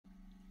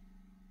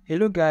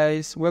Hello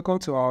guys, welcome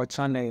to our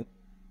channel.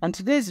 On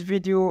today's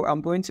video,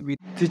 I'm going to be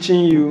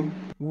teaching you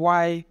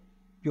why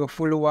your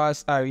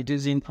followers are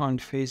reducing on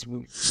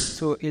Facebook.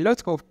 So a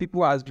lot of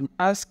people has been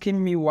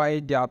asking me why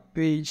their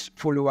page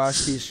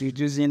followers is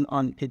reducing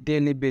on a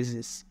daily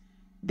basis.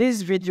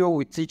 This video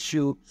will teach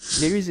you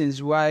the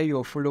reasons why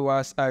your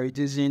followers are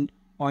reducing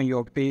on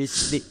your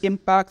page, the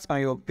impact on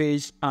your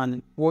page,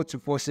 and what to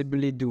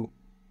possibly do.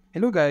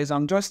 Hello guys,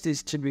 I'm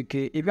Justice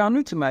Chibuike. If you are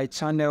new to my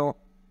channel,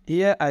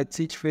 here I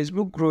teach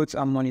Facebook growth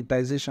and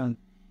monetization.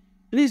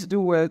 Please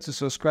do well to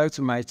subscribe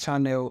to my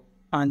channel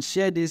and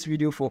share this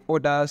video for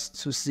others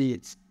to see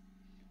it.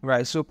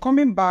 Right, so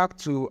coming back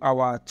to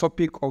our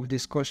topic of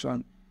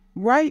discussion,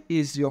 why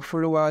is your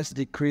followers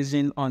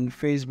decreasing on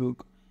Facebook?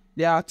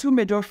 There are two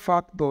major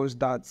factors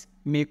that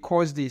may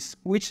cause this,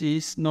 which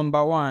is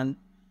number one,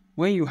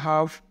 when you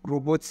have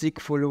robotic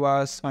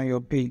followers on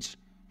your page.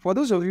 For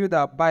those of you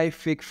that buy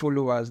fake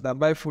followers, that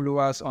buy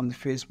followers on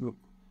Facebook,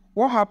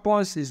 what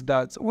happens is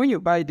that when you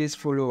buy these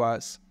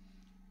followers,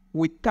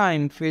 with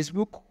time,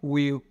 Facebook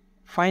will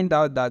find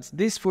out that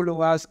these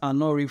followers are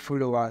not real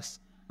followers,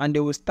 and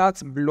they will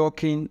start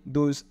blocking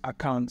those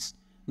accounts.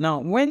 Now,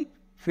 when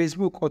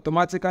Facebook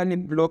automatically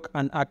block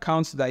an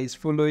account that is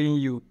following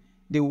you,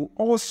 they will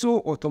also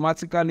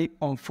automatically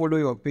unfollow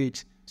your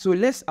page. So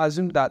let's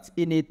assume that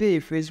in a day,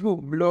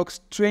 Facebook blocks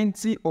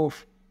 20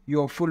 of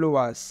your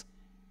followers.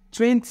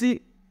 20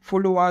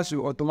 followers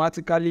will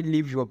automatically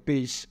leave your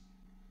page.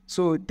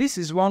 So this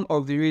is one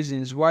of the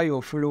reasons why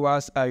your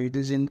followers are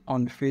reducing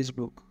on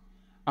Facebook.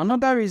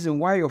 Another reason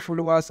why your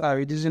followers are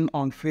reducing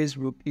on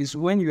Facebook is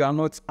when you are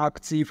not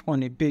active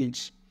on a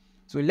page.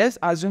 So let's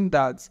assume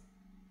that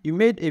you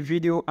made a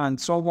video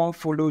and someone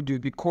followed you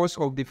because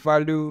of the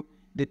value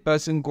the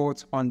person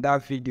got on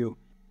that video.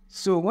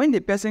 So when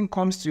the person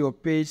comes to your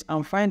page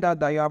and find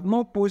out that you have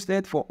not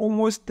posted for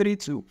almost 3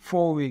 to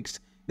 4 weeks,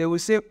 they will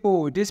say,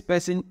 oh, this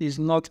person is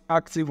not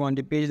active on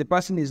the page. The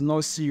person is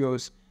not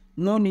serious.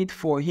 No need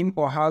for him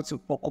or her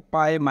to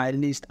occupy my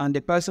list, and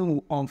the person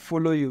will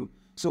unfollow you.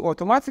 So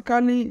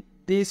automatically,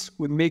 this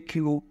will make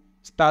you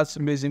start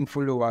losing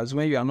followers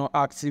when you are not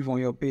active on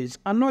your page.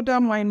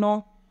 Another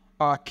minor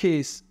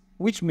case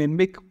which may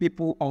make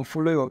people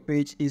unfollow your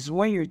page is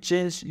when you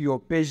change your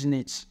page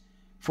niche.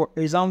 For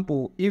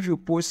example, if you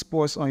post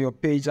sports on your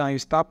page and you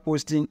start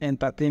posting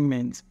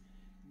entertainment,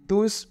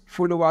 those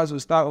followers will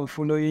start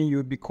unfollowing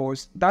you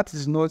because that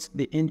is not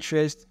the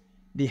interest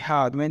they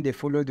had when they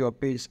followed your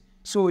page.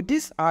 So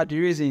these are the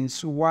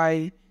reasons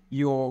why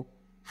your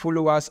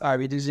followers are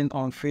reducing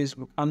on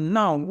Facebook. And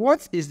now,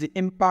 what is the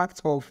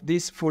impact of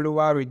this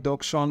follower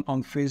reduction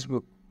on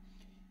Facebook?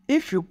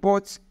 If you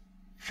bought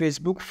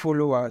Facebook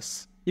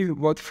followers,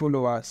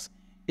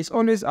 it's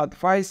always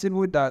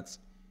advisable that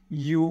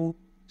you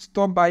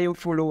stop buying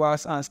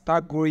followers and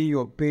start growing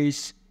your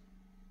page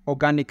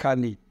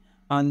organically.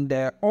 And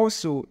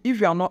also,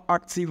 if you are not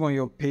active on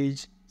your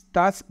page,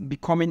 start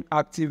becoming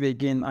active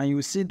again, and you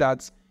will see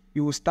that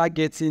you will start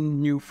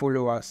getting new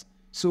followers.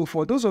 So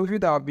for those of you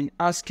that have been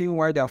asking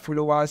why their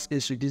followers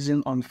is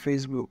reducing on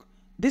Facebook,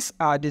 these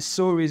are the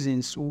sole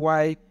reasons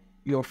why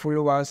your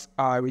followers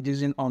are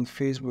reducing on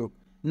Facebook.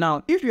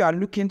 Now, if you are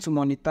looking to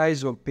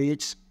monetize your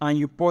page and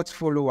you bought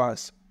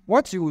followers,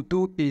 what you will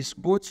do is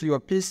go to your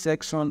page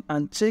section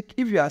and check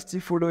if you are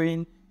still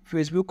following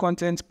Facebook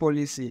content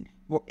policy.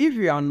 But if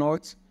you are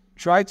not,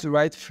 try to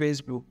write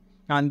Facebook,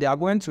 and they are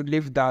going to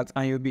leave that,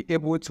 and you'll be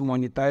able to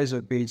monetize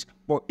your page.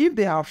 But if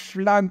they have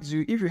flagged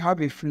you, if you have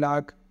a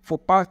flag for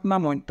partner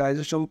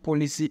monetization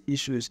policy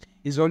issues,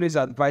 it's always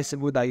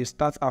advisable that you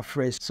start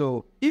afresh.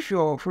 So if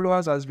your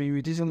followers has been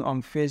reducing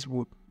on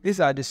Facebook, these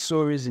are the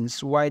sole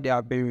reasons why they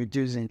have been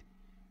reducing.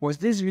 Was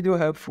this video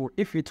helpful?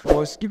 If it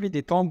was, give it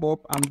a thumb up,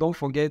 and don't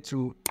forget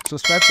to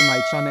subscribe to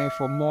my channel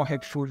for more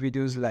helpful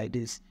videos like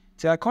this.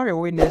 Till I come your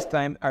way next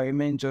time, I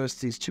remain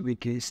Justice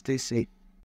Chibuike. Stay safe.